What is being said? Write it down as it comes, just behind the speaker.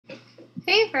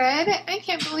Hey Fred, I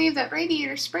can't believe that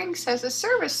Radiator Springs has a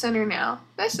service center now.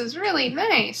 This is really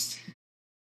nice.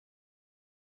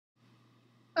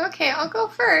 Okay, I'll go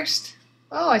first.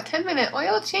 Oh, a 10-minute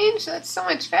oil change? That's so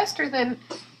much faster than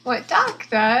what Doc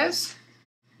does.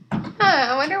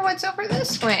 I wonder what's over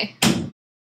this way.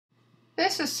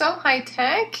 This is so high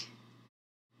tech.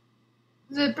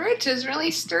 The bridge is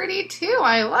really sturdy too.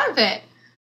 I love it.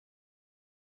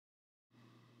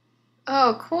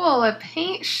 Oh, cool, a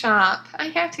paint shop. I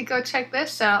have to go check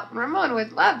this out. Ramon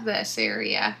would love this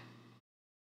area.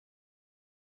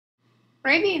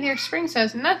 Radiator Springs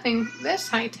has nothing this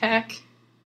high tech.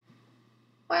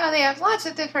 Wow, they have lots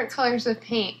of different colors of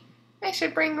paint. I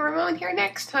should bring Ramon here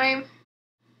next time.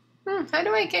 How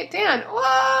do I get down?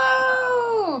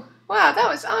 Whoa! Wow, that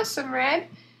was awesome, Red.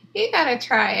 You gotta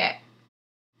try it.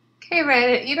 Okay,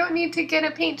 Red, you don't need to get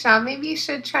a paint job. Maybe you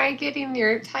should try getting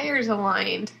your tires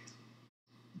aligned.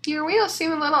 Your wheels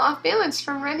seem a little off balance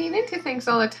from running into things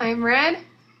all the time, Red.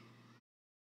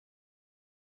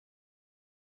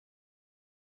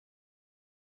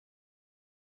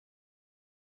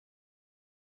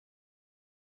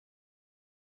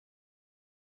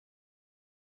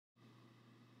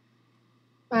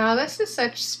 Wow, this is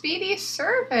such speedy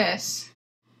service.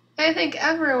 I think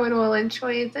everyone will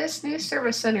enjoy this new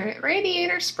service center at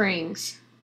Radiator Springs.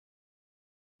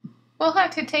 We'll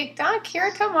have to take Doc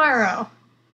here tomorrow.